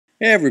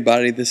Hey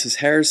everybody, this is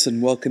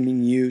Harrison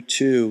welcoming you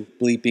to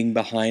Bleeping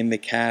Behind the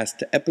Cast,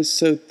 to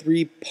episode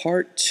 3,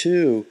 part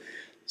 2.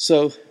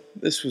 So,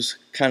 this was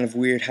kind of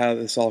weird how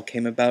this all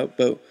came about,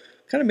 but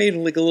kind of made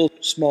like a little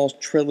small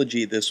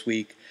trilogy this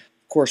week.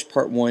 Of course,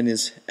 part 1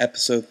 is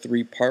episode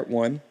 3, part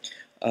 1.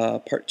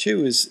 Part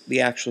 2 is the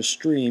actual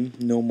stream,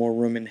 No More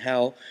Room in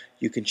Hell.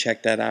 You can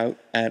check that out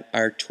at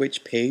our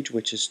Twitch page,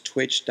 which is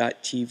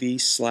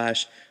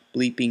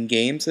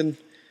twitch.tv/Bleepinggames, and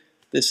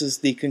this is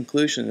the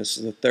conclusion. This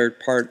is the third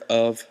part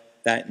of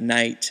that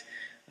night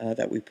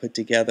that we put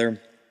together.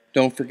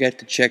 Don't forget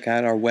to check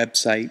out our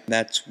website.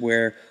 That's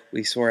where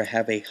we sort of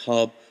have a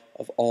hub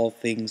of all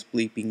things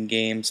Bleeping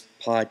Games,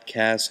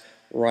 podcasts,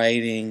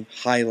 writing,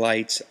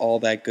 highlights, all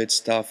that good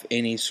stuff.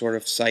 Any sort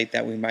of site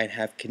that we might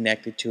have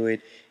connected to it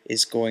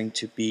is going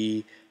to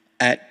be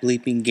at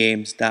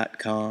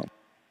bleepinggames.com.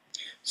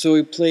 So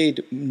we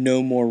played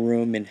No More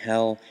Room in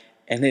Hell,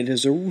 and it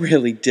is a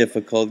really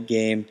difficult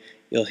game.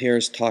 You'll hear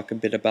us talk a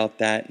bit about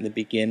that in the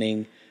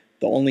beginning.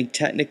 The only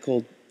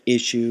technical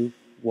issue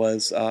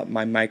was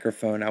my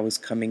microphone. I was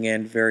coming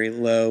in very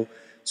low,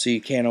 so you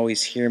can't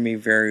always hear me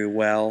very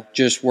well.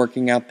 Just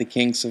working out the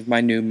kinks of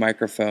my new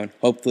microphone.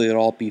 Hopefully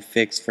it'll all be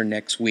fixed for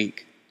next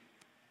week.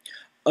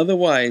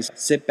 Otherwise,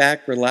 sit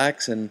back,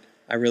 relax, and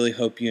I really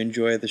hope you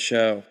enjoy the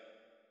show.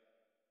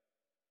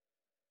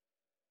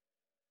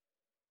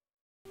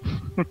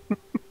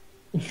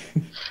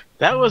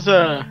 That was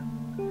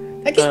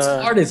That game's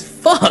hard as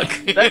fuck.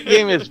 That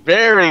game is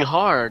very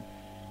hard.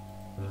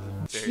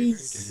 Very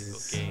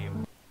difficult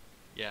game.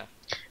 Yeah.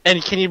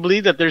 And can you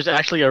believe that there's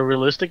actually a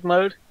realistic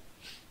mode?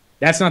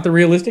 That's not the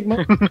realistic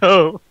mode?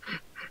 No.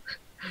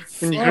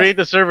 When you create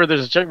the server,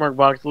 there's a checkmark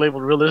box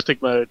labeled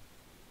realistic mode.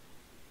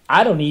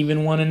 I don't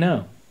even want to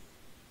know.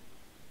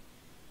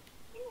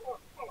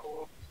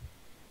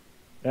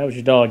 That was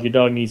your dog. Your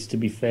dog needs to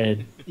be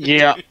fed.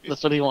 Yeah,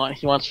 that's what he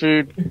wants. He wants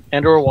food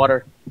and or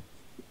water.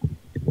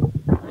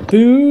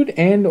 Food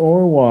and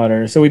or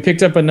water. So we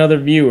picked up another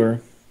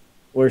viewer.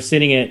 We're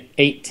sitting at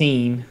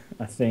 18,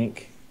 I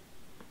think.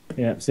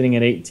 Yeah, sitting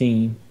at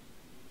 18.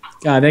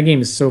 God, that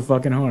game is so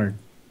fucking hard.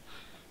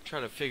 I'm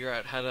trying to figure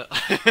out how to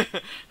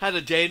how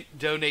to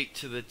donate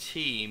to the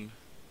team.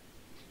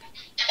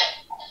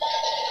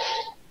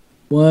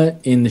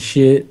 What in the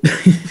shit?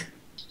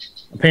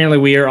 Apparently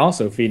we are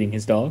also feeding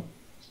his dog.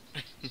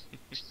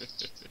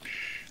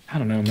 I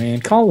don't know, man.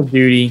 Call of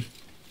Duty.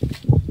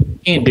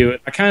 Can't do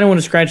it. I kind of want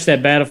to scratch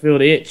that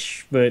Battlefield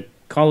itch, but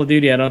Call of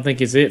Duty I don't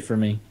think is it for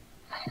me.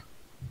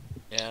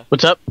 Yeah.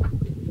 What's up?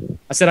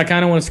 I said I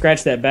kind of want to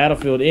scratch that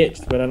Battlefield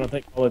itch, but I don't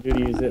think Call of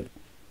Duty is it.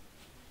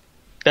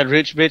 That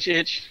rich bitch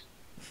itch?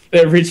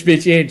 That rich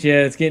bitch itch,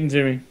 yeah, it's getting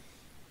to me.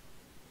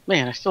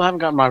 Man, I still haven't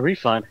gotten my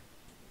refund.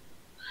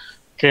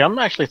 Okay, I'm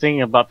actually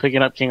thinking about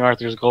picking up King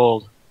Arthur's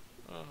Gold.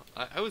 Oh,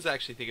 I was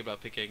actually thinking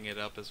about picking it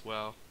up as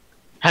well.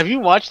 Have you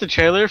watched the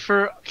trailer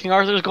for King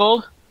Arthur's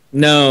Gold?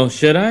 No,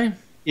 should I?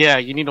 Yeah,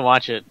 you need to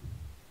watch it.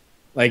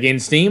 Like in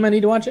Steam, I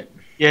need to watch it?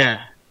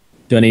 Yeah.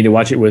 Do I need to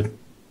watch it with?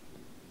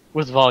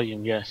 With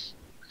volume, yes.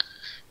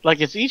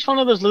 Like, it's each one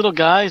of those little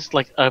guys,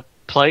 like a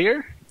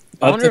player?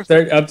 Up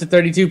to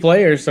 32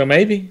 players, so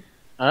maybe.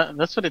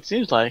 That's what it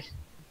seems like.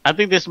 I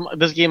think this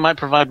game might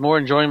provide more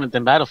enjoyment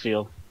than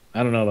Battlefield.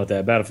 I don't know about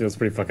that. Battlefield's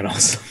pretty fucking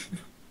awesome.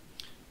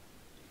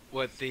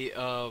 What the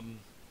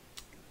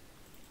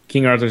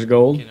King Arthur's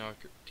Gold? King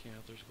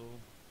Arthur's Gold.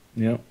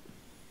 Yep.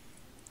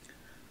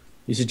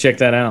 You should check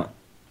that out.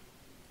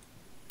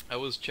 I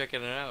was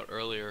checking it out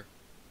earlier.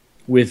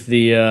 With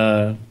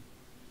the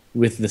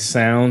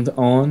sound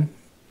on.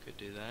 Could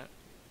do that.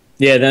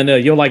 Yeah, no,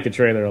 you'll like the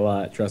trailer a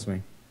lot, trust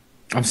me.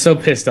 I'm so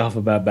pissed off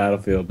about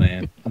Battlefield,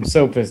 man. I'm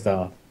so pissed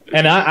off.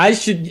 And I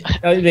should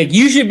like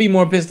you should be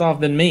more pissed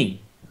off than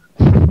me.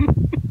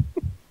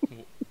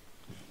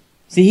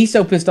 See, he's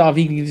so pissed off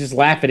he can just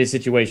laugh at his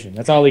situation.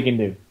 That's all he can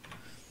do.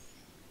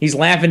 He's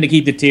laughing to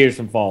keep the tears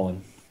from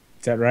falling.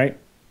 Is that right?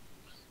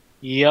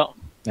 Yep.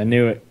 I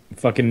knew it.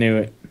 Fucking knew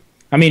it.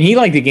 I mean, he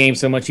liked the game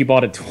so much he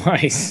bought it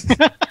twice.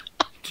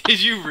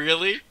 Did you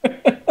really?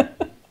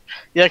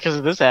 Yeah, because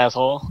of this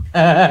asshole.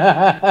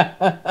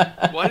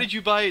 Why did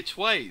you buy it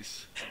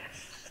twice?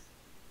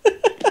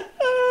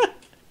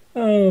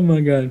 Oh my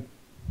god.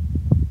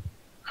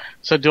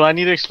 So do I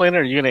need to explain it,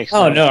 or are you going to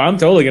explain Oh it? no, I'm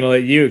totally going to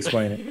let you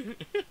explain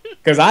it.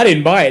 Because I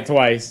didn't buy it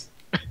twice.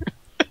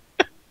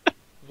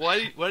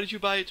 Why did you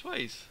buy it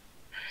twice?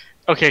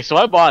 Okay, so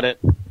I bought it.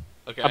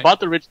 Okay. I bought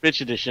the Rich Bitch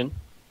edition.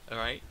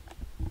 Alright.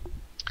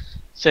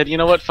 Said, you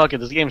know what, fuck it,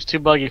 this game's too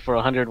buggy for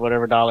 $100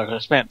 whatever dollars I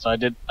spent. So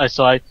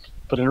I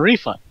put in a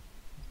refund.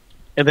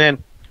 And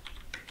then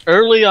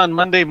early on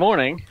Monday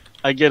morning,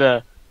 I get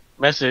a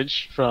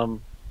message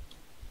from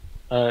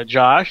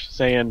Josh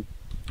saying,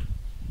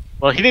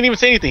 well, he didn't even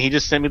say anything. He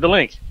just sent me the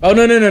link. Oh,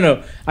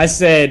 no. I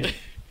said,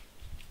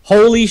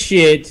 holy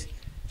shit,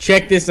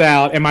 check this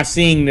out. Am I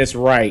seeing this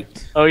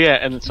right? Oh, yeah,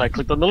 and so I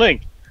clicked on the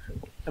link.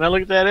 And I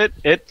looked at it.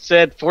 It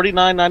said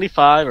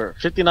 $49.95 or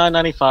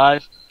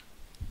 $59.95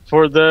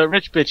 for the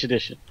Rich Bitch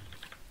edition.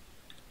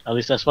 At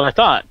least that's what I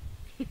thought.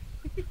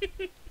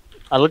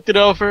 I looked it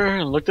over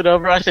and looked it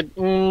over. I said,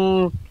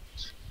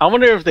 I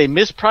wonder if they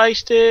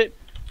mispriced it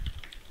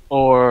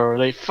or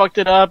they fucked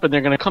it up and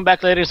they're going to come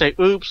back later and say,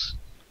 oops,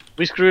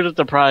 we screwed up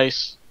the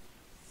price.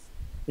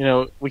 You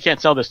know, we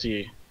can't sell this to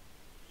you.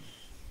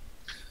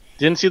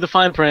 Didn't see the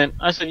fine print.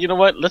 I said, you know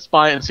what? Let's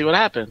buy it and see what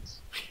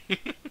happens.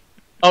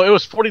 Oh, it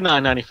was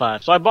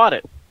 $49.95, so I bought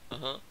it.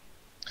 Uh-huh.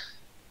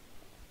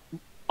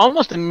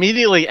 Almost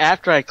immediately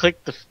after I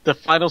clicked the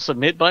final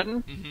submit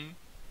button,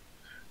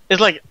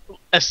 it's like,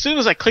 as soon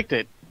as I clicked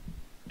it,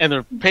 and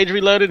the page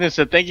reloaded and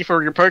said, thank you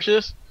for your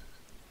purchase,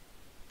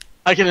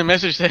 I get a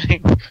message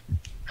saying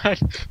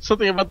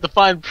something about the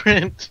fine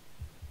print.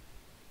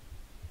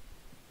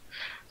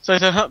 So I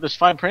said, huh, there's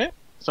fine print?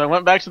 So I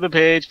went back to the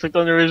page, clicked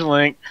on the original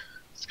link,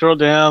 scroll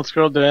down,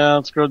 scroll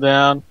down, scroll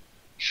down.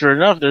 Sure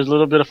enough, there's a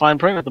little bit of fine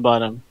print at the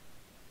bottom.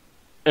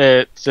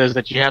 It says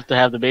that you have to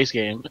have the base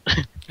game.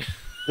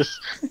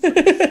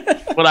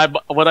 What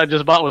I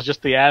just bought was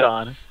just the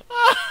add-on.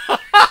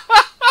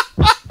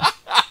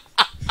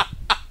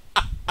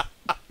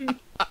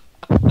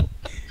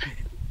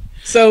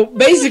 So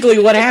basically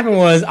what happened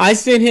was I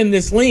sent him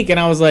this link and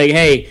I was like,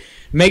 hey,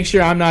 make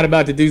sure I'm not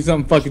about to do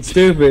something fucking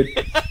stupid.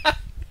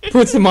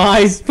 Put some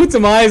eyes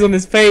on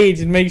this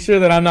page and make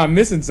sure that I'm not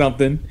missing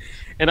something.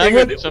 And I'm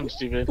gonna do something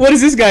stupid. What does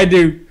this guy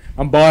do?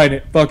 I'm buying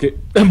it. Fuck it.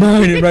 I'm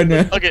buying it right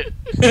now. Okay.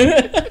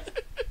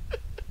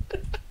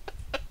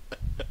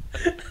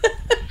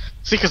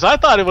 See, because I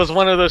thought it was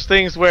one of those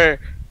things where,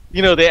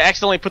 you know, they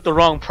accidentally put the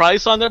wrong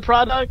price on their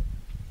product.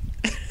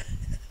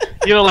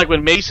 You know, like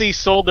when Macy's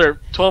sold their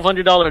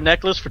 $1,200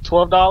 necklace for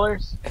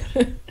 $12.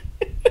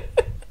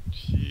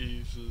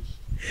 Jesus.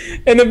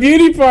 And the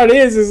beauty part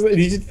is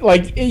you just,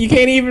 like, you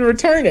can't even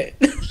return it.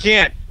 You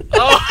can't.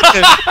 Oh.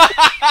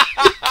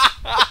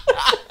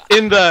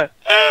 in the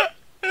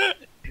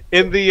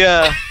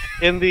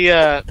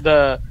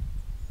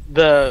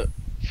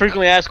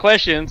frequently asked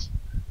questions,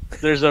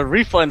 there's a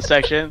refund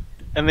section,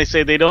 and they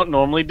say they don't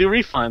normally do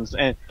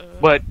refunds,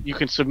 but you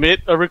can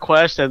submit a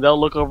request, and they'll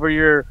look over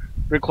your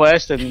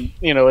request, and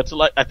you know it's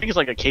like I think it's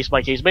like a case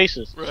by case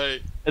basis. Right.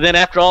 And then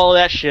after all of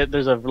that shit,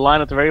 there's a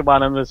line at the very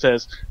bottom that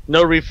says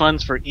no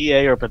refunds for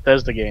EA or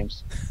Bethesda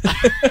games.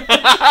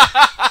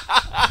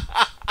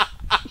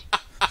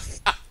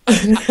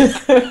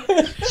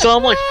 So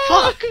I'm like,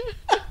 fuck.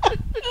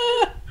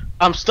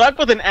 I'm stuck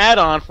with an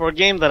add-on for a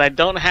game that I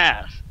don't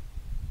have.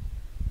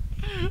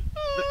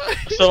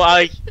 So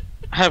I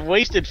have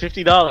wasted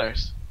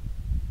 $50.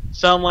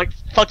 So I'm like,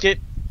 fuck it.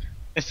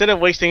 Instead of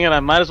wasting it, I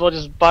might as well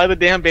just buy the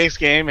damn base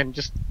game and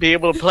just be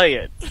able to play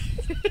it.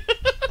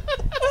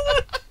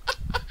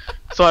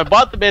 So I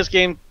bought the base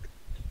game.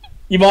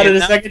 You bought it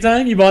a second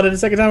time? You bought it a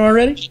second time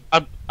already?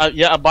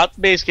 Yeah, I bought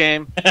the base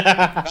game.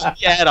 The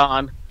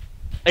add-on.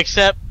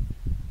 Except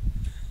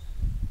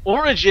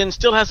Origin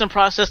still hasn't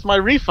processed my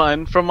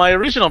refund from my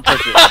original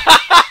purchase.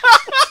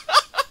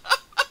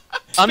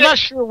 I'm not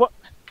sure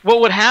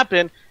what would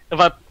happen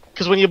if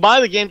because when you buy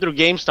the game through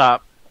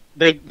GameStop,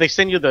 they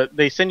send you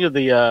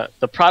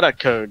the product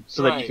code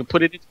so that you can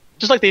put it in,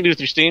 just like they do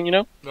through Steam, you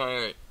know.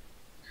 Right.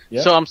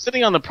 Yep. So I'm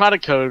sitting on the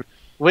product code,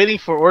 waiting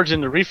for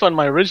Origin to refund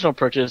my original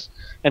purchase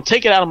and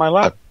take it out of my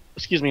out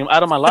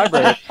of my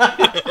library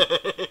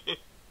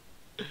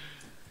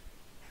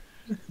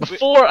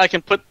before I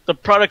can put the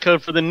product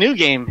code for the new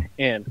game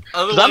in.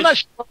 Because I'm not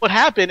sure what would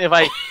happen if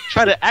I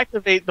try to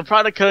activate the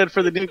product code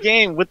for the new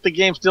game with the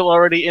game still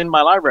already in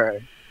my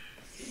library.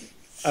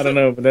 I don't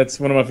know, but that's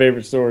one of my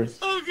favorite stories.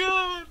 Oh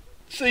god.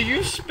 So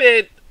you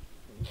spent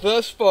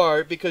thus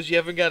far, because you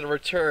haven't gotten a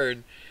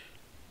return,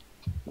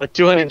 like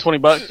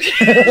 $220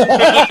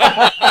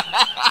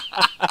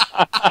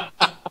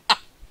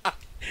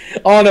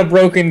 on a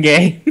broken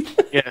game.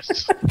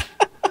 Yes.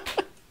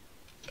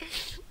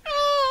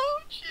 Oh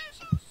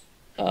Jesus.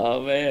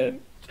 Oh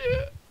man.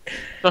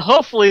 So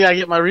hopefully I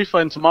get my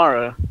refund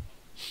tomorrow.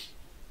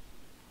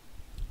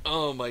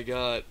 Oh my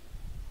god.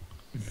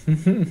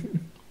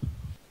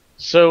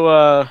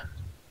 So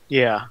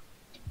yeah.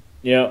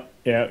 Yeah.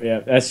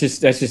 That's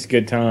just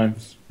good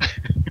times.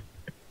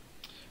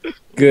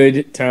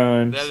 Good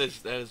times.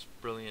 That is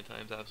brilliant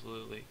times,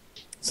 absolutely.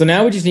 So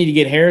now we just need to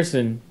get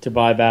Harrison to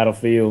buy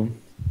Battlefield,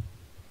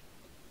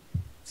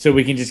 so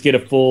we can just get a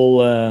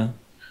full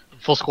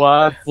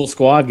squad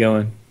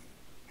going.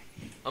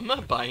 I'm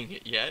not buying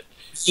it yet.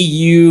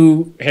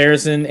 You,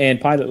 Harrison, and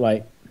Pilot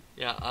Light.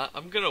 Yeah,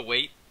 I'm gonna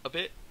wait a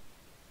bit.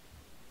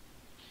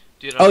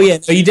 Dude, Oh yeah,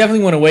 so you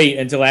definitely want to wait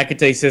until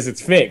Ackote says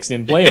it's fixed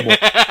and playable.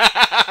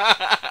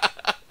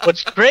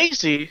 What's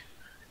crazy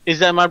is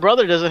that my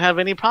brother doesn't have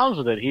any problems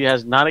with it. He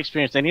has not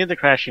experienced any of the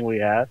crashing we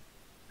have.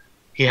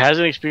 He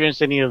hasn't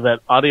experienced any of that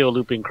audio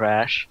looping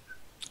crash.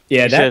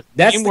 Yeah,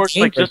 that's game the works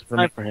game like breaker just for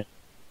fine me. for him.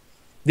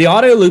 The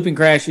audio looping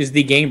crash is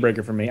the game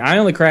breaker for me. I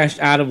only crashed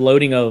out of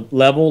loading a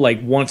level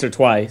like once or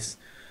twice,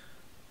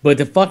 but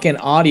the fucking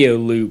audio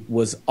loop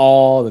was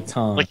all the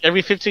time. Like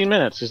every 15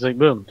 minutes, it's like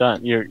boom,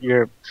 done.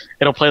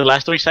 It'll play the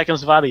last 3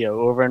 seconds of audio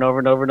over and over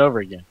and over and over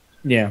again.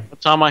 Yeah. One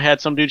time I had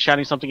some dude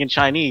shouting something in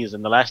Chinese,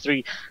 and the last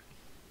 3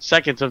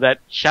 seconds of that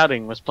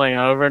shouting was playing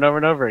over and over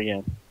and over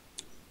again.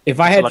 If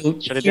I had So,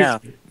 to shut it hear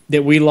down.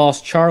 that we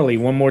lost Charlie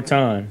one more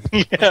time.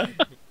 Yeah.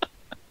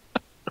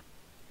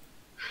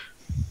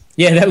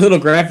 Yeah, that little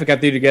graphic I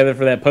threw together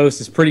for that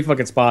post is pretty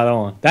fucking spot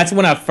on. That's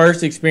when I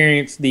first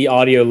experienced the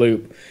audio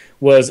loop.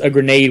 Was a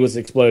grenade was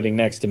exploding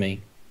next to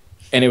me,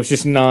 and it was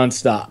just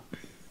nonstop.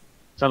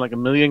 Sound like a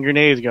million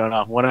grenades going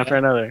off, one after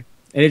another.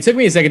 And it took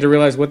me a second to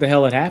realize what the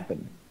hell had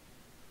happened,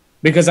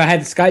 because I had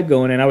the Skype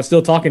going and I was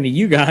still talking to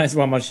you guys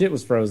while my shit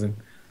was frozen.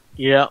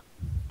 Yeah.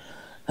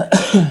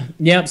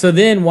 Yep. So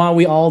then, while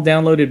we all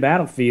downloaded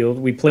Battlefield,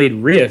 we played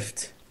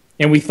Rift,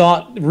 and we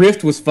thought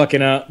Rift was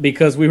fucking up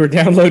because we were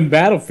downloading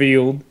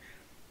Battlefield.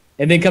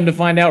 And then come to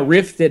find out,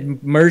 Rift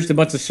had merged a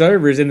bunch of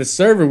servers, and the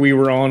server we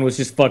were on was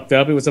just fucked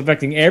up. It was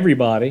affecting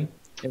everybody.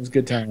 It was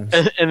good times.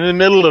 And in the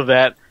middle of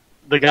that,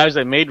 the guys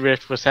that made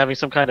Rift was having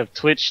some kind of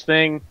Twitch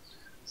thing,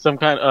 some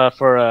kind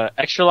for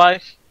Extra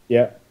Life.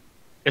 Yeah.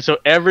 And so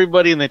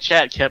everybody in the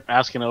chat kept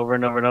asking over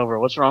and over and over,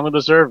 "What's wrong with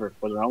the server?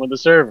 What's wrong with the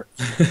server?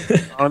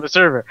 What's wrong with the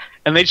server?"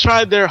 And they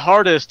tried their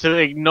hardest to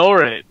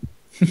ignore it.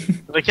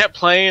 They kept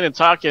playing and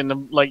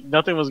talking like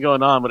nothing was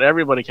going on, but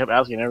everybody kept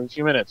asking every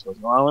few minutes, "What's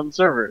going on with the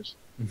servers?"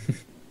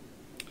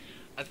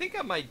 I think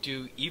I might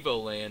do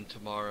Evoland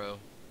tomorrow.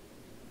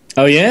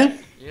 Oh yeah,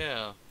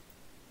 Yeah,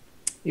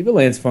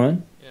 Evoland's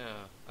fun. yeah.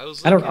 I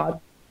was. I Looking, don't.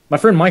 My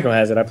friend Michael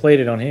has it. I played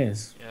it on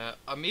his. Yeah,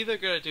 I'm either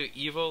gonna do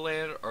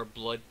Evoland or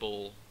Blood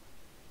Bowl.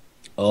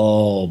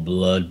 Oh,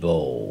 Blood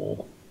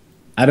Bowl.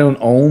 I don't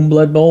own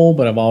Blood Bowl,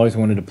 but I've always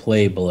wanted to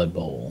play Blood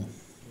Bowl.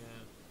 Yeah.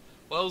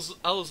 Well,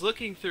 I was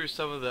looking through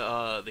some of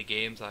the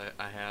games I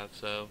have.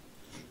 So.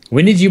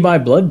 When did you buy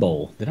Blood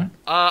Bowl? Did I?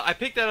 I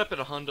picked that up at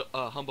a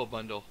Humble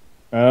Bundle.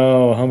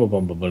 Oh, Humble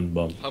Bumble.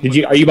 Humble Did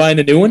you? Are you buying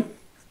the new one?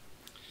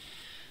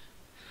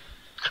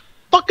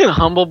 Fucking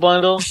Humble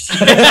Bundle.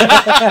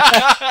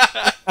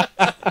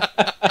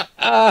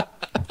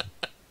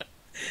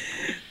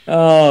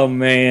 Oh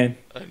man,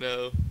 I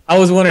know. I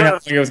was wondering how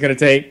long it was going to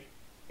take.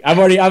 I've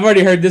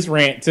already heard this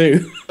rant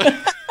too.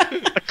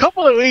 A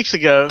couple of weeks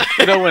ago,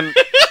 when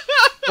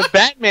the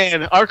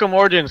Batman Arkham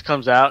Origins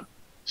comes out,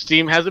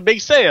 Steam has a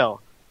big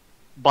sale.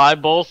 Buy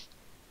both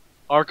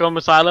Arkham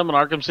Asylum and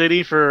Arkham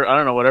City for, I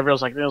don't know, whatever it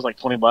was like. I think it was like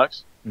 $20.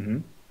 Mm-hmm.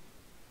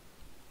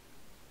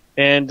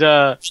 And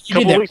You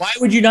did that. Why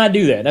would you not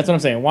do that? That's what I'm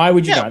saying. Why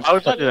would you not? I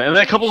would not do that. And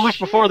then a couple of weeks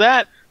before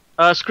that,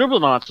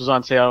 Scribblenauts was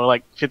on sale,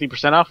 like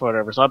 50% off or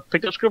whatever. So I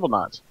picked up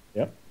Scribblenauts.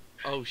 Yep.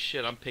 Oh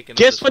shit! I'm picking.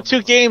 Guess up what?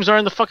 Two games are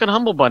in the fucking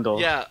Humble Bundle.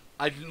 Yeah,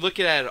 I'm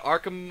looking at it.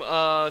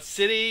 Arkham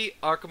City,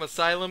 Arkham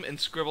Asylum, and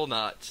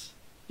Scribblenauts.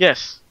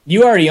 Yes.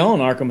 You already own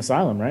Arkham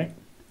Asylum, right?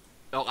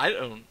 No, I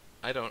don't.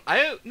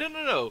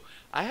 No.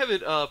 I have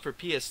it for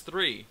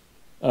PS3.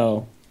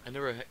 Oh. I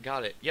never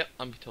got it. Yep,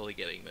 I'm totally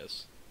getting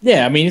this.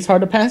 Yeah, I mean, it's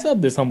hard to pass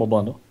up this Humble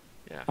Bundle.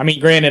 Yeah. I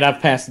mean, granted,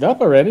 I've passed it up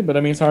already, but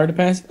I mean, it's hard to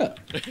pass it up.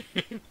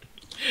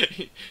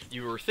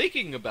 You were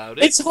thinking about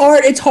it. It's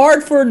hard. It's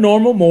hard for a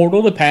normal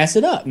mortal to pass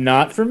it up.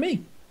 Not for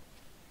me.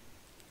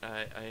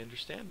 I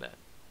understand that.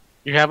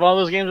 You have all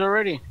those games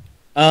already?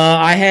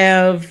 I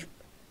have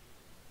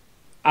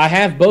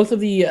both of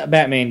the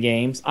Batman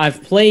games.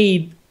 I've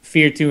played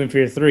Fear 2 and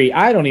Fear 3.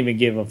 I don't even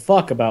give a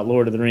fuck about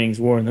Lord of the Rings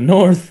War in the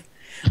North.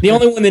 The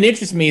only one that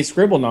interests me is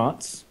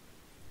Scribblenauts.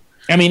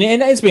 I mean, and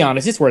let's be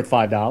honest, it's worth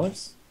 $5.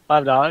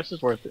 $5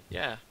 is worth it.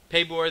 Yeah,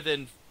 pay more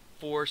than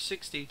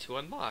 $4.60 to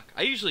unlock.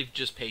 I usually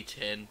just pay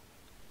 $10.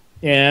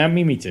 Yeah,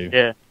 me too.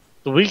 Yeah.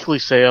 The weekly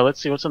sale. Let's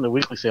see what's on the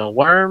weekly sale.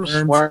 Worms.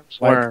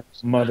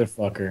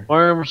 Motherfucker.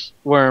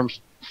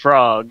 Worms.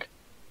 Frog.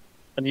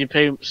 And you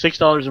pay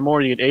 $6 or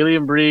more, you get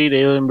Alien Breed,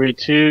 Alien Breed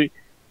 2,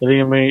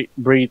 Alien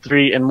Breed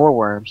 3, and more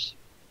worms.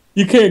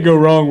 You can't go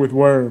wrong with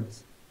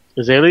worms.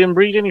 Is Alien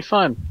Breed any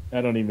fun?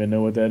 I don't even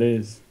know what that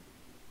is.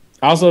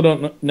 I also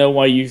don't know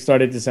why you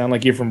started to sound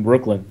like you're from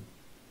Brooklyn.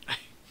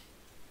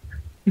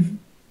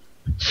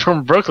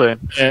 From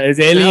Brooklyn. Is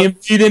Alien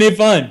Breed any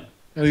fun?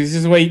 It's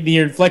just the way the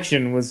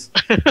inflection was.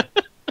 I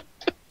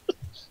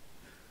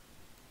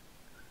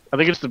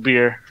think it's the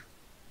beer.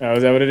 Oh,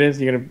 is that what it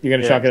is? You're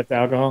gonna chalk it up to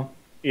alcohol?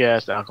 Yeah,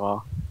 it's the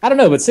alcohol. I don't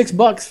know, but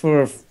 $6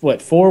 for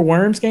what? 4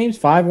 Worms games?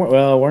 5?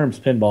 Well, Worms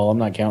pinball. I'm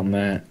not counting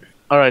that.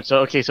 All right,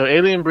 so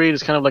Alien Breed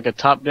is kind of like a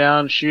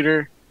top-down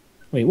shooter.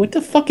 Wait, what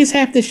the fuck is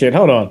half this shit?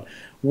 Hold on.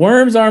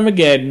 Worms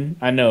Armageddon.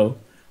 I know.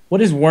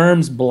 What is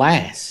Worms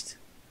Blast?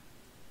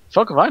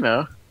 Fuck if I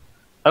know.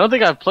 I don't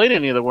think I've played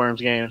any of the Worms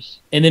games.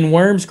 And then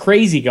Worms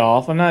Crazy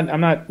Golf. I'm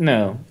not.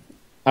 No,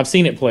 I've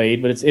seen it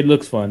played, but it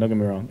looks fun. Don't get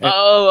me wrong.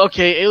 Oh,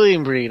 okay,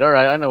 Alien Breed. All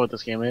right, I know what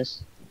this game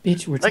is.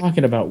 Bitch, we're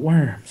talking about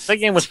worms. That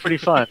game was pretty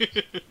fun.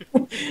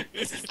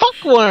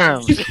 Fuck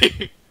worms.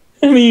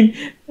 I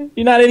mean,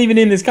 you're not even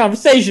in this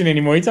conversation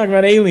anymore. You're talking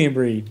about Alien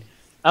Breed.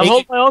 I'm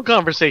holding my own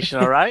conversation,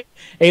 all right?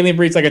 Alien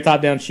Breed's like a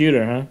top-down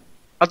shooter, huh?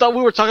 I thought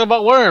we were talking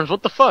about worms.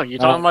 What the fuck? You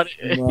talking about?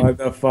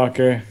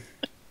 Motherfucker.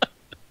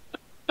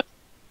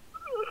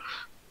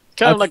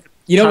 Kind of like.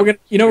 You know we're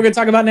gonna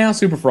talk about now?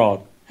 Super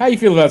Frog. How you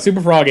feel about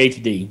Super Frog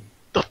HD?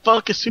 The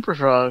fuck is Super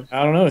Frog?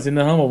 I don't know. It's in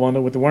the Humble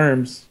Bundle with the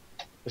worms.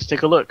 Let's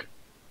take a look.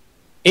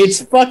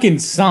 It's fucking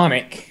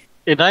Sonic.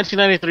 In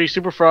 1993,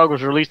 Super Frog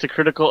was released to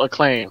critical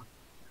acclaim.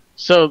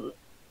 So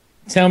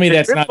Tell me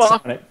that's not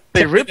off, Sonic.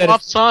 They Tell me ripped that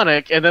off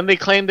Sonic, and then they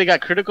claimed they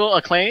got critical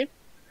acclaim?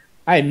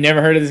 I had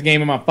never heard of this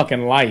game in my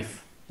fucking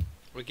life.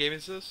 What game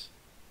is this?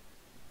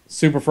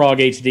 Super Frog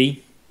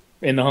HD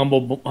in the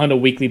Humble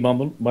Weekly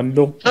Bundle. Yeah.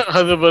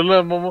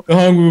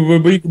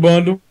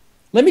 Bundle.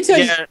 Let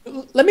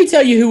me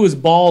tell you who was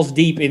balls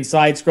deep in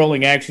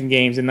side-scrolling action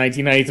games in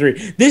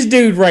 1993. This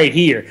dude right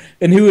here,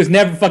 and who has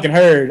never fucking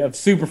heard of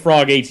Super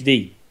Frog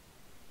HD.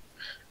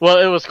 Well,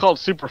 it was called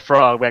Super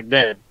Frog back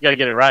then. You gotta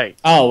get it right.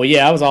 Oh, well,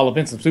 yeah, I was all up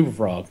in some Super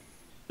Frog.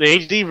 The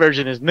HD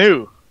version is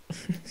new.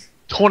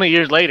 20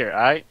 years later,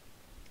 alright?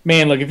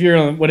 Man, look, if you're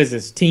on, what is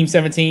this, Team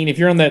 17? If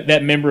you're on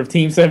that member of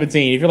Team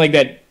 17, if you're like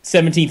that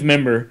 17th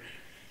member,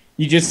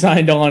 you just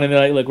signed on and they're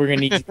like, look, we're going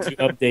to need you to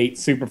update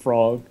Super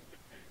Frog.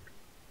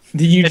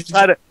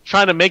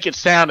 Try to make it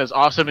sound as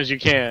awesome as you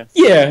can.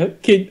 Yeah,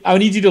 I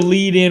need you to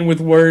lead in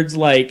with words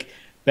like,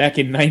 back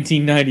in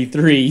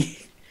 1993,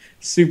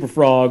 Super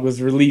Frog was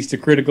released to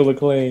critical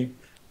acclaim.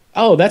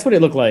 Oh, that's what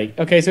it looked like.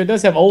 Okay, so it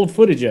does have old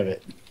footage of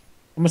it.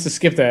 I must have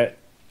skipped that.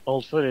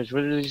 Old footage?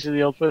 Where did you see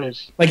the old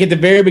footage? Like at the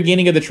very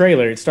beginning of the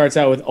trailer, it starts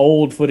out with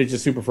old footage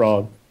of Super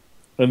Frog.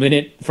 And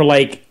then for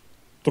like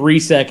 3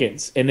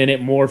 seconds, and then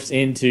it morphs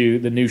into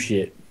the new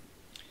shit.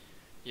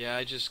 Yeah,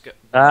 I just got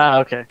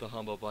okay. the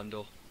Humble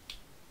Bundle.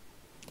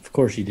 Of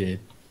course you did.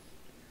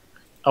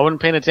 I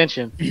wasn't paying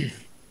attention.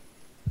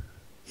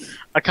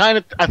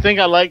 I think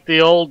I like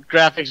the old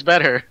graphics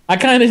better. I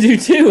kind of do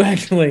too,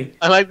 actually.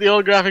 I like the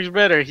old graphics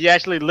better. He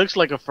actually looks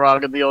like a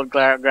frog in the old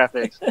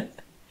graphics.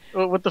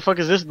 What the fuck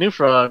is this new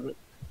frog?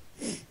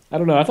 I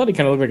don't know. I thought he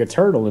kind of looked like a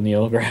turtle in the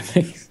old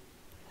graphics.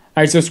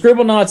 All right, so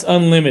Scribblenauts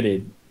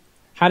Unlimited.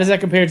 How does that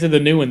compare to the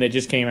new one that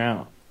just came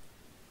out?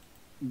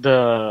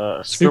 The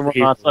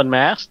Scribblenauts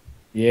Unmasked?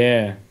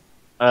 Yeah.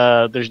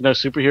 There's no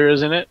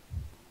superheroes in it.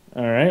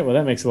 All right, well,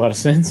 that makes a lot of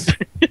sense.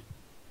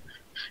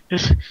 You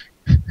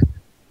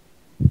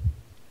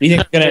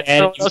think they're gonna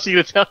add? What else are you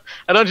gonna tell?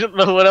 I don't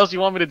know what else you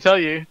want me to tell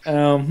you.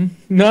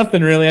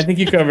 Nothing really. I think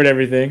you covered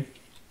everything.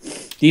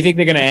 Do you think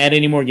they're gonna add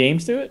any more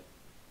games to it?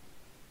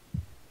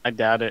 I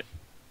doubt it.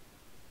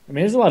 I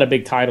mean, there's a lot of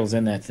big titles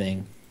in that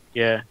thing.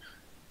 Yeah.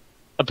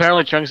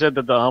 Apparently, Chung said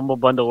that the Humble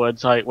Bundle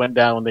website went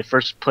down when they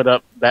first put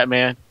up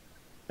Batman,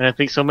 and I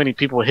think so many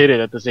people hit it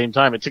at the same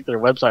time it took their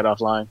website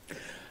offline.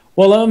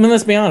 Well, I mean,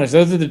 let's be honest.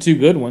 Those are the two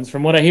good ones.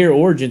 From what I hear,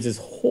 Origins is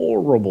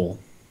horrible.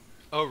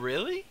 Oh,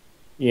 really?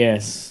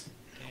 Yes.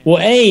 Well,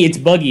 A, it's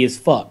buggy as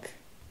fuck.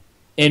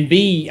 And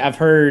B, I've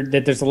heard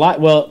that there's a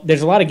lot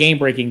of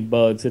game-breaking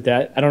bugs with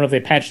that. I don't know if they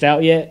patched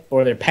out yet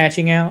or they're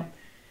patching out.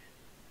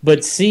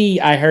 But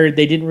C, I heard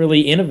they didn't really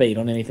innovate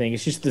on anything.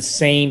 It's just the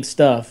same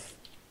stuff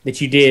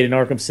that you did in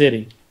Arkham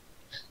City.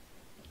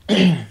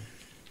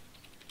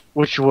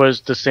 Which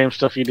was the same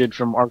stuff you did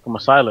from Arkham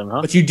Asylum,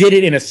 huh? But you did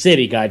it in a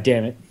city,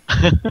 goddammit.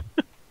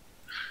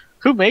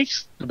 Who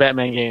makes the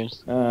Batman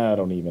games? I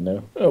don't even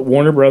know.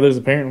 Warner Brothers,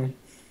 apparently.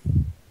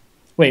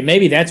 Wait,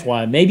 maybe that's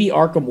why. Maybe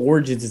Arkham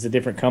Origins is a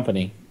different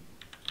company.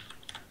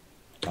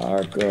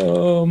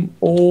 Arkham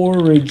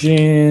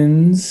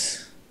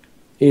Origins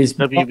is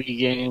WB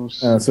Games.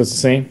 So it's the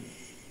same?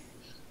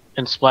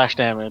 And Splash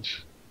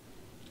Damage.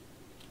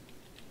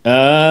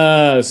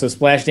 So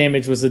Splash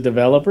Damage was the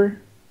developer?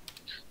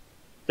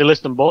 They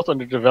list them both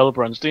under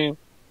developer on Steam.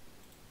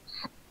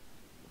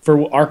 For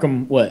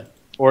Arkham what?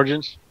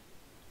 Origins.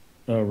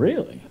 Oh,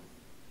 really?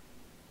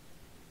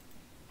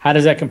 How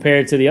does that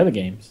compare to the other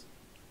games?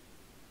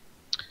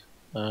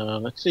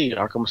 Let's see.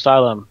 Arkham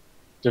Asylum.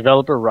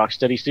 Developer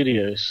Rocksteady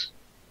Studios.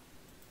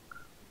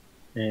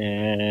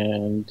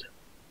 And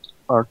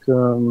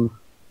Arkham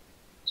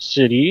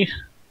City.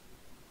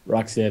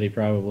 Rocksteady,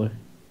 probably.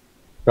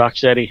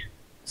 Rocksteady.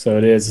 So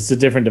it is. It's a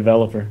different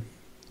developer.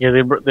 Yeah,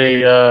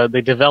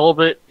 they develop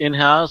it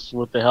in-house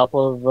with the help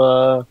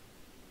of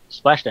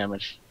Splash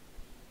Damage.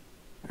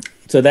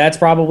 So that's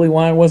probably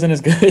why it wasn't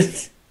as good.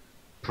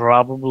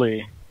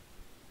 Probably.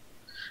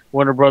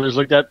 Warner Brothers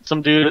looked at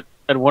some dude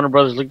at Warner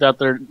Brothers looked out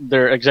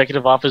their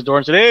executive office door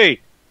and said, "Hey,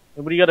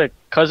 anybody got a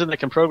cousin that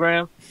can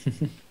program?"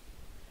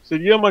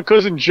 Said, "Yeah, my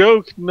cousin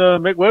Joe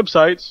can make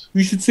websites."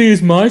 You should see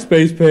his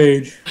MySpace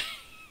page.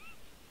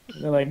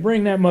 They're like,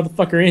 bring that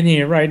motherfucker in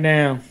here right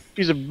now.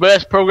 He's the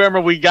best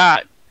programmer we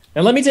got.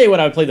 Now let me tell you what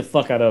I would play the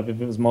fuck out of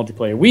if it was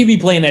multiplayer. We'd be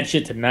playing that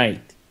shit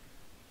tonight.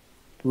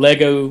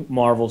 Lego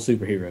Marvel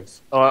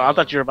superheroes. Oh, I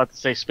thought you were about to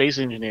say Space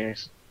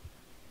Engineers.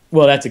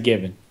 Well, that's a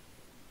given.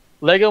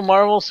 Lego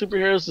Marvel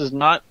Superheroes is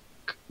not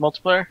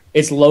multiplayer?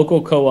 It's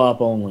local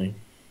co-op only.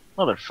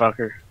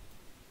 Motherfucker.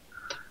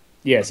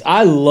 Yes,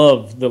 I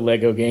love the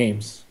Lego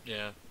games.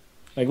 Yeah.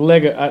 Like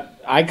Lego,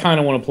 I kind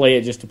of want to play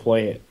it just to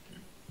play it.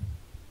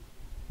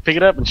 Pick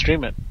it up and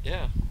stream it.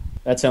 Yeah.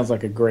 That sounds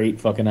like a great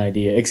fucking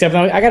idea. Except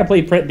I got to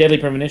play Deadly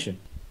Premonition.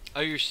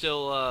 Oh, you're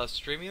still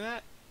streaming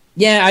that?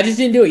 Yeah, I just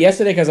didn't do it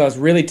yesterday because I was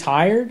really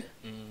tired.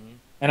 Mm-hmm.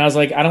 And I was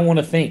like, I don't want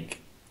to think.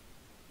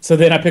 So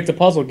then I picked a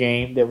puzzle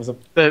game that was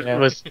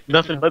was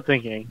nothing but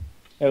thinking.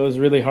 It was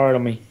really hard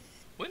on me.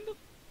 When the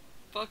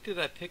fuck did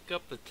I pick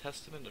up the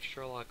Testament of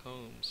Sherlock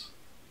Holmes?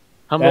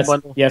 Humble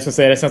Bundle. Yeah, I was gonna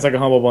say that sounds like a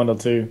Humble Bundle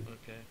too.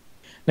 Okay.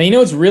 Now, you know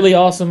what's really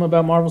awesome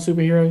about Marvel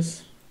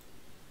superheroes?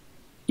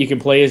 You can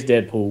play as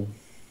Deadpool.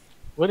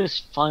 What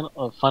is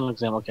final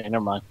exam? Okay,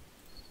 never mind.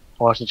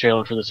 I watched the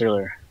trailer for this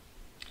earlier.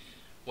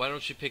 Why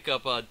don't you pick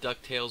up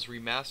DuckTales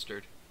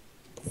Remastered?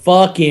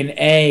 Fucking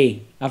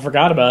A. I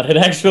forgot about it,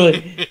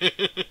 actually.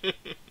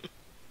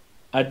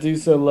 I do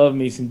so love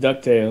me some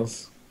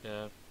DuckTales.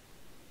 Yeah.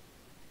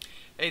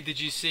 Hey, did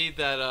you see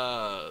that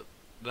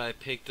that I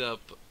picked up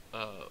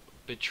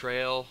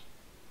Betrayal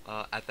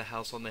at the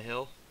House on the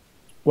Hill?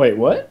 Wait,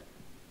 what?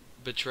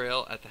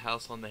 Betrayal at the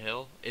House on the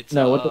Hill. It's it's a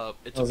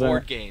hell's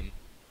board that? game.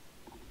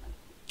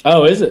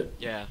 Oh, is it?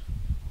 Yeah.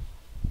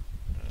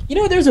 You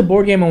know, there's a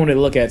board game I wanted to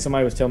look at.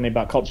 Somebody was telling me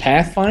about called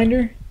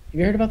Pathfinder. Have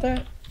you heard about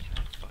that?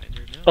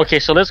 Pathfinder, no. Okay,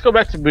 so let's go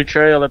back to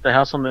Betrayal at the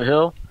House on the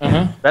Hill.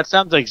 Uh-huh. That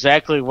sounds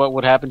exactly what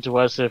would happen to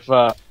us if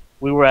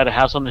we were at a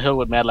House on the Hill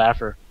with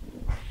Madlaugher.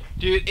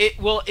 Dude,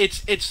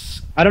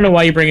 it's I don't know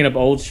why you're bringing up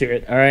old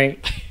shit, all right?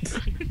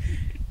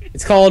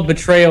 It's called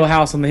Betrayal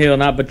House on the Hill,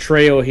 not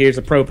Betrayal Here's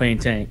a Propane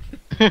Tank.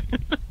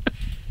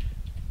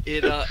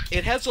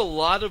 it has a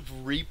lot of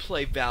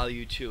replay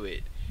value to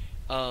it.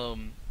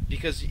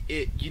 Because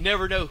you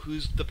never know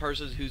who's the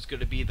person who's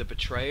going to be the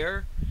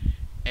betrayer,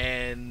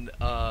 and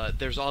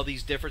there's all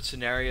these different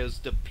scenarios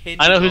depending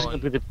on... I know who's going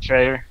to be the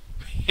betrayer.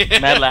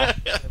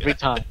 Madlaugher. Every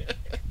time.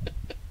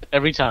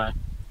 Every time.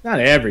 Not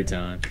every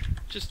time.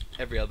 Just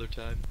every other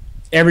time.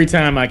 Every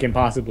time I can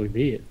possibly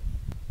be it.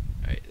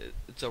 Right.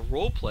 It's a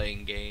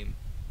role-playing game.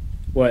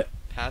 What?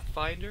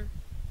 Pathfinder?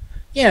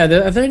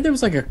 Yeah, I think there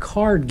was like a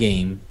card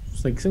game.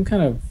 It's like some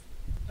kind of...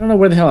 I don't know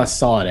where the hell I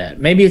saw it at.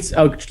 Maybe it's...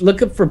 Oh,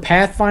 look up for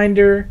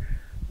Pathfinder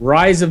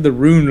Rise of the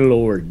Rune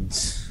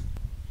Lords.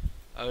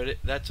 Oh,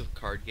 that's a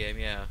card game,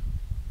 yeah.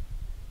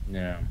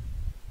 No.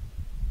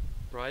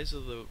 Rise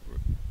of the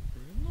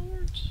Rune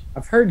Lords?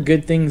 I've heard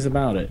good things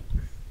about it.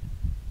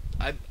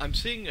 I'm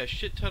seeing a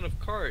shit ton of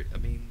cards for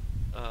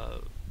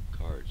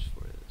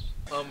this.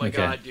 Oh my Okay.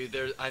 god,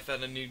 dude! I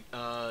found a new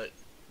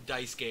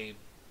dice game.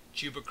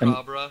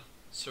 Chupacabra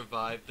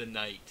Survive the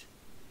Night.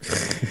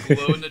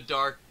 Glow in the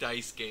dark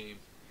dice game.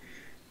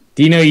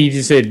 Do you know you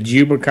just said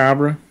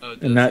Jubacabra? Oh,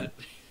 and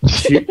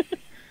does not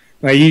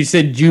Like you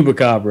said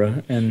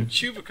Jubacabra and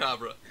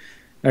Chupacabra.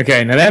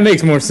 okay, now that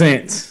makes more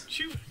sense.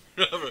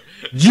 Chupacabra.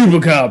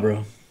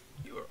 Jubacabra.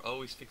 You are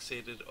always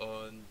fixated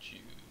on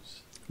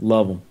Jews.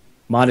 Love them.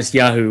 Modest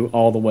Yahoo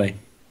all the way.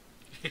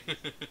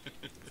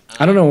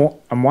 I don't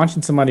know. I'm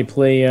watching somebody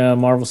play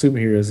Marvel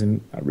superheroes,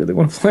 and I really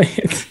want to play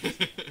it.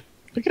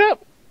 Pick it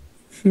up.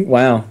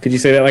 Wow, could you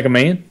say that like a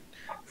man?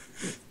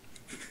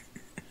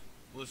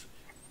 Listen,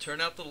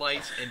 turn out the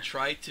lights and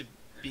try to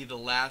be the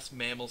last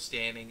mammal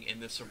standing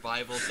in the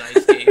survival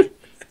dice game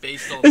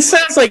based on. This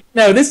sounds like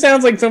This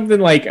sounds like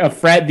something like a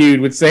frat dude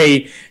would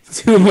say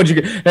to a bunch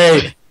of.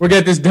 Hey, we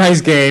got this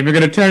dice game. You're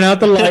gonna turn out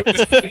the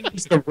lights.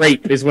 It's the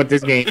rape is what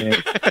this game is.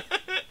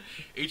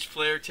 Each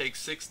player takes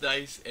 6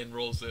 dice and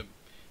rolls them.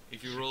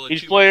 If you roll a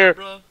Each player-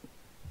 Chupacabra,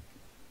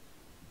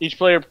 Each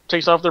player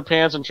takes off their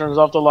pants and turns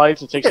off the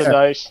lights and takes the Yeah.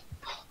 dice.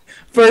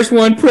 First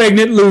one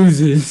pregnant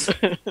loses.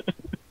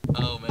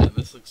 oh man,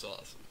 this looks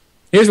awesome.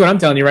 Here's what I'm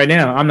telling you right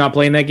now. I'm not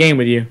playing that game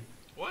with you.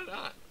 Why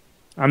not?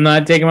 I'm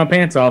not taking my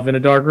pants off in a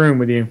dark room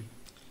with you.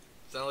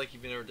 It's not like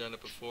you've never done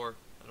it before.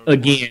 I don't know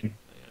Again.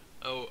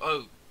 why.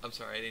 Oh, I'm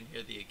sorry, I didn't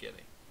hear the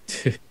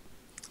beginning.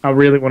 I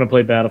really want to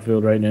play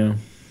Battlefield right now.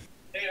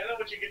 Hey, I know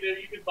what you can do.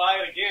 You can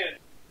buy it again.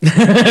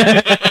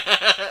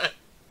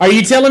 Are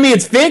you telling me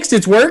it's fixed?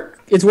 It's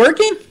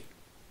working?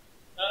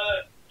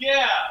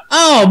 Yeah.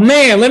 Oh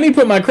man, let me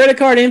put my credit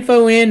card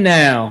info in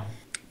now.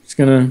 Just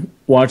gonna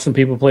watch some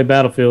people play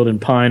Battlefield and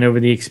pine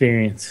over the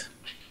experience.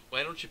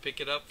 Why don't you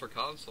pick it up for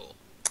console?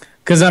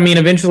 Because I mean,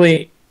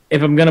 eventually,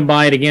 if I'm gonna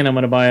buy it again, I'm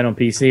gonna buy it on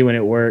PC when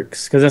it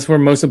works. Because that's where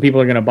most of the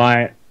people are gonna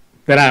buy it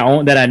that I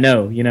own, that I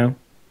know. You know,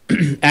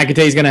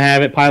 Ackote's gonna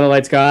have it. Pilot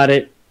Light's got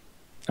it.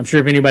 I'm sure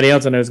if anybody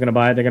else I know is gonna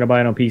buy it, they're gonna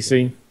buy it on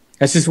PC.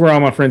 That's just where all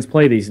my friends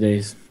play these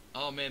days.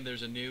 Oh man,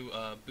 there's a new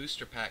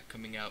booster pack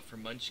coming out for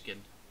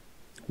Munchkin.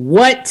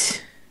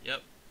 What?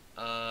 Yep.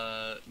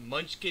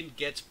 Munchkin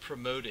Gets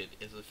Promoted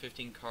is a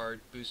 15-card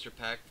booster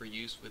pack for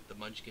use with the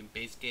Munchkin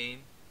base game.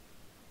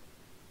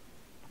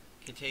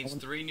 Contains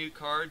 3 new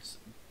cards: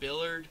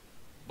 Billard,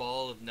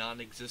 Ball of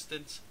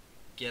Non-Existence,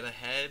 Get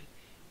Ahead,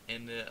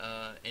 and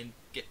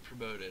Get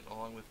Promoted,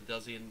 along with a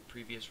dozen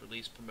previous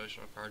release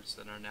promotional cards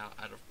that are now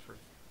out of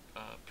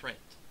print.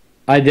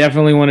 I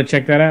definitely want to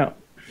check that out.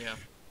 Yeah.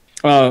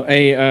 Oh,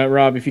 hey,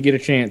 Rob, if you get a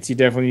chance, you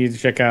definitely need to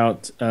check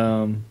out.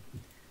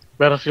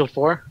 Battlefield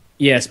 4?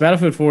 Yes,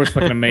 Battlefield 4 is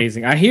fucking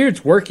amazing. I hear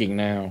it's working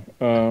now.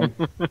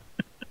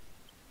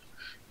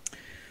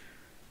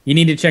 You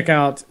need to check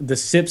out the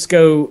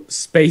Sipsco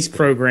Space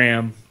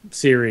Program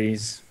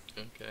series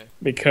Okay.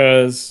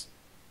 because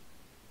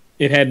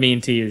it had me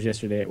in tears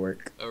yesterday at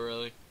work. Oh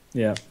really?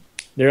 Yeah,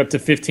 they're up to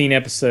 15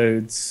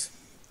 episodes.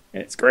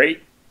 It's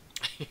great.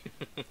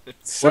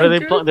 It's What so are they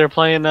good. They're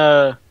playing,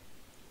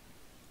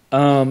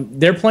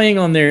 They're playing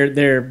on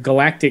their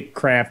Galactic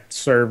Craft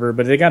server,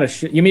 but they got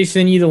a. You mean to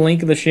send you the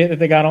link of the shit that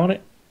they got on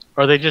it?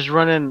 are they just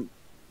running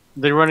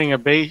they running a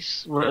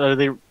base? Are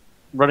they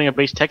running a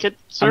base Tekkit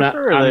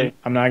server? I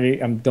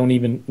don't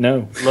even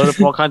know. Load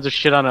up all kinds of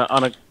shit on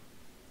a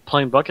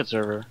plain bucket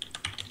server.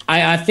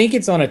 I think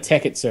it's on a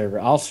Tekkit server.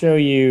 I'll show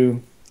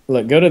you.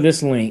 Look, go to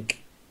this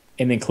link,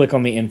 and then click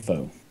on the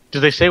info. Do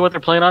they say what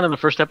they're playing on in the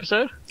first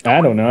episode?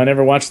 I don't know. I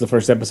never watched the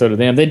first episode of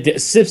them.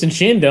 Sips and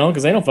Shin don't,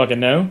 because they don't fucking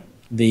know.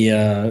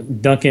 The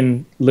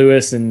Duncan,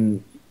 Lewis,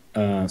 and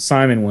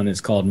Simon one is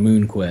called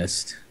Moon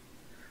Quest.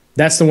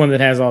 That's the one that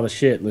has all the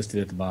shit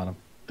listed at the bottom.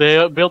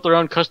 They built their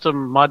own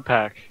custom mod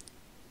pack.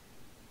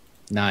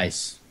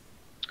 Nice.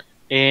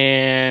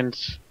 And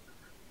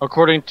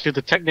according to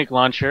the Technic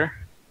launcher,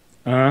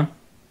 yeah,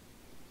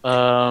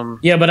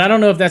 but I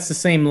don't know if that's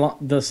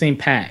the same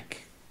pack.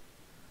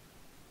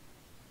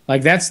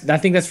 Like I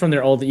think that's from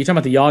their old. You talking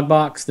about the Yogg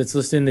box that's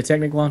listed in the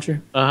Technic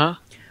launcher? I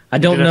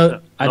don't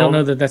know. I don't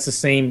know that that's the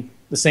same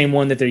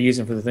one that they're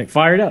using for the thing.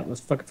 Fire it up.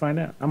 Let's fucking find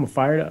out. I'm gonna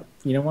fire it up.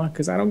 You know why?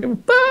 Because I don't give a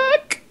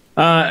fuck.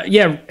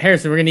 Yeah,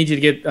 Harrison, we're gonna need you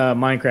to get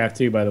Minecraft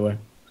too. By the way,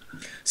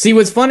 see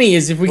what's funny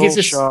is if we get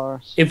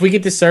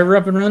this server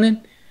up and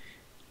running,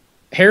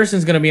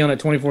 Harrison's gonna be on it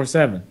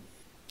 24/7.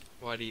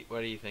 Why do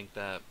you think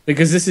that?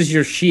 Because this is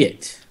your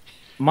shit.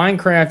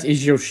 Minecraft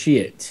is your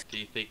shit. Do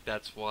you think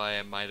that's why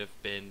I might have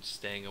been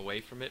staying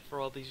away from it for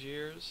all these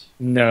years?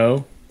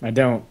 No, I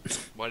don't.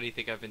 Why do you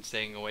think I've been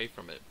staying away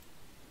from it?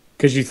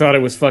 Because you thought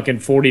it was fucking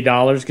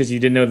 $40 because you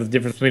didn't know the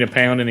difference between a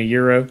pound and a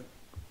euro?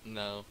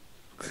 No.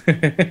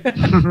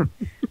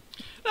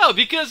 No,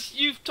 because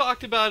you've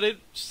talked about it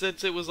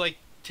since it was like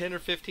 $10 or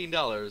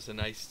 $15, and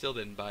I still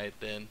didn't buy it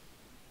then.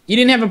 You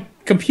didn't have a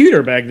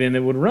computer back then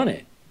that would run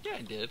it. Yeah,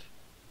 I did.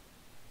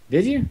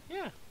 Did you?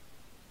 Yeah.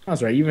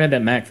 That's right. You've had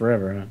that Mac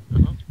forever,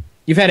 huh?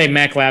 You've had a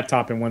Mac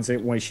laptop in one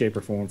way, shape,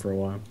 or form for a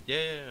while.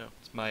 Yeah.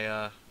 It's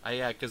my,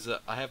 because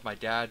I have my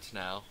dad's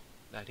now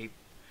that he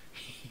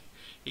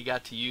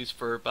got to use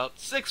for about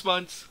 6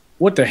 months.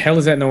 What the hell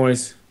is that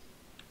noise?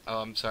 Oh,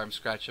 I'm sorry. I'm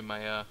scratching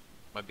my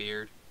my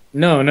beard.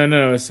 No.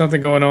 There's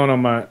something going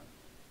on my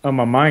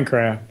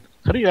Minecraft.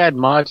 How do you add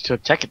mods to a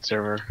Tekkit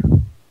server?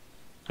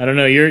 I don't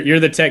know. You're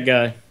the tech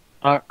guy.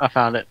 I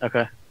found it.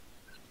 Okay.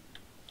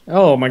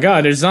 Oh my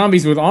god, there's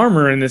zombies with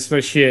armor in this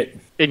shit.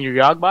 In your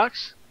Yogg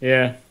box?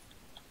 Yeah.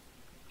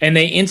 And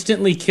they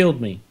instantly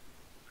killed me.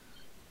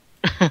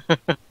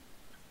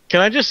 Can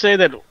I just say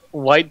that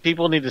white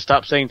people need to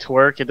stop saying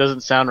twerk? It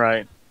doesn't sound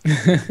right.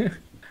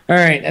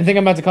 Alright, I think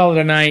I'm about to call it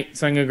a night,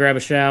 so I'm going to grab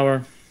a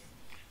shower.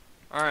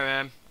 Alright,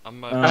 man.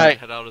 I'm going to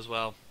head out as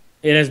well.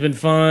 It has been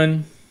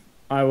fun.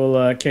 I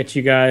will catch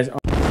you guys